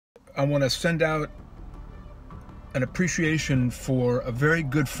I want to send out an appreciation for a very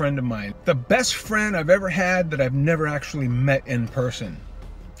good friend of mine. The best friend I've ever had that I've never actually met in person.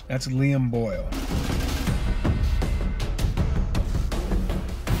 That's Liam Boyle.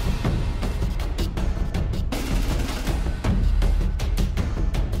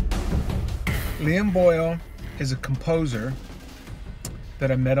 Liam Boyle is a composer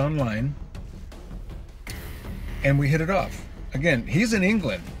that I met online, and we hit it off. Again, he's in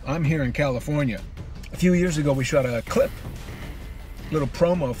England. I'm here in California. A few years ago, we shot a clip, little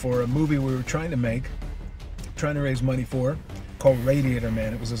promo for a movie we were trying to make, trying to raise money for, called Radiator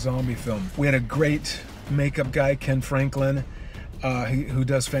Man. It was a zombie film. We had a great makeup guy, Ken Franklin, who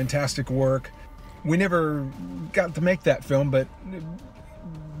does fantastic work. We never got to make that film, but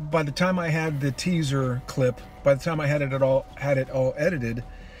by the time I had the teaser clip, by the time I had it all edited,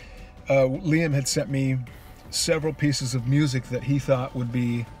 Liam had sent me several pieces of music that he thought would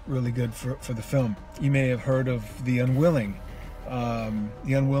be really good for the film. You may have heard of The Unwilling.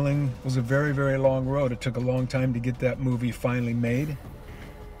 The Unwilling was a very, very long road. It took a long time to get that movie finally made.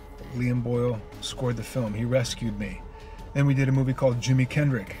 Liam Boyle scored the film. He rescued me. Then we did a movie called Jimi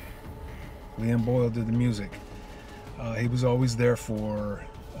Kendrick. Liam Boyle did the music. He was always there for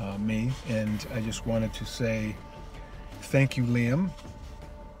me, and I just wanted to say thank you, Liam.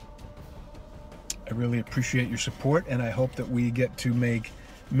 I really appreciate your support, and I hope that we get to make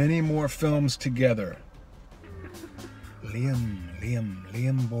many more films together.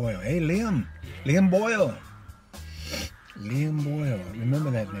 Liam Boyle. Hey, Liam Boyle. Liam Boyle.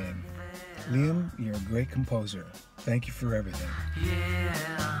 Remember that name. Liam, you're a great composer. Thank you for everything.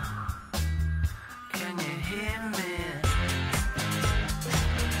 Yeah.